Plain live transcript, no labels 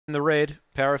The red,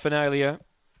 Paraphernalia.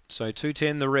 So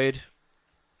 210 the red.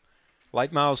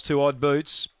 Late Mail's 2 Odd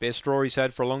Boots. Best draw he's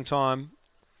had for a long time.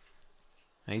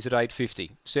 He's at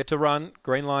 850. Set to run.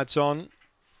 Green light's on.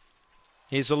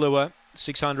 Here's the lure.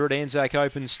 600 Anzac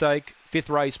Open Stake. 5th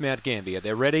race, Mt-Gambier.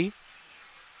 They're ready.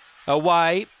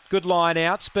 Away. Good line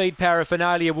out. Speed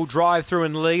Paraphernalia will drive through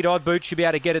and lead. Odd Boots should be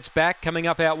able to get its back. Coming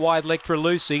up out wide, Lectra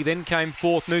Lucy. Then came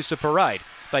 4th, Noosa Parade.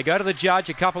 They go to the judge.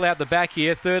 A couple out the back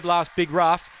here. 3rd last, Big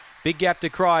Rough. Big gap to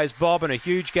Cryers Bob and a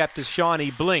huge gap to Shiny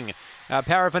Bling.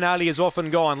 Paraphernalia is off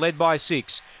and gone, led by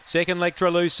 6. Second,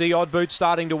 Lectra Lucy. Odd Boots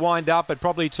starting to wind up, but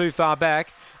probably too far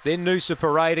back. Then Noosa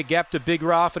Parade, a gap to Big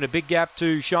Rough and a big gap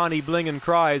to Shiny Bling and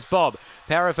Cryers Bob.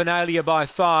 Paraphernalia by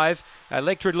 5.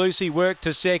 Lectra Lucy worked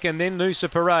to second, then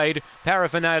Noosa Parade.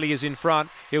 Paraphernalia's in front.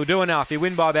 He'll do enough. He'll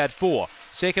win by about 4.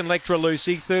 Second, Lectra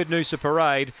Lucy. Third, Noosa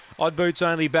Parade. Odd Boots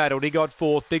only battled. He got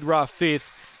 4th. Big Rough 5th.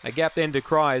 A gap then to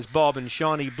Cryers Bob and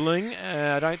Shiny Bling.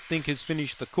 I don't think has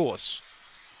finished the course.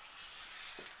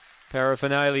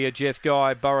 Paraphernalia, Jeff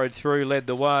Guy burrowed through, led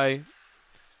the way.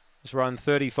 It's run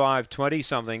 35.20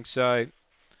 something, so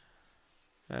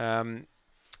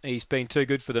he's been too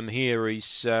good for them here.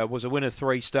 He's was a winner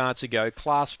 3 starts ago.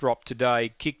 Class dropped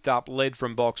today, kicked up, led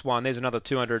from box 1. There's another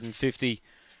 250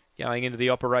 going into the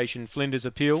Operation Flinders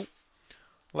appeal.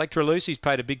 Lectra Lucy's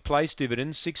paid a big place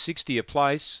dividend, 660 a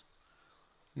place.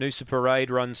 Noosa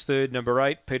Parade runs 3rd, number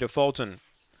 8, Peter Fulton.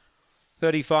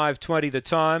 35.20 the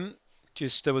time.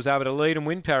 Just was able to lead and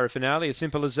win Paraphernalia, as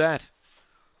simple as that.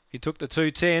 You took the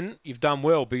 210, you've done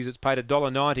well because it's paid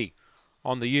 $1.90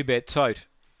 on the U-Bet tote.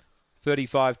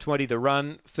 35.20 the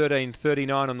run,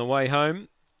 13.39 on the way home.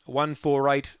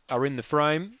 148 are in the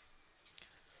frame.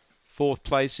 4th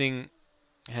placing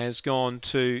has gone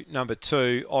to number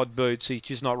 2, Odd Boots. He's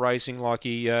just not racing like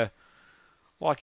he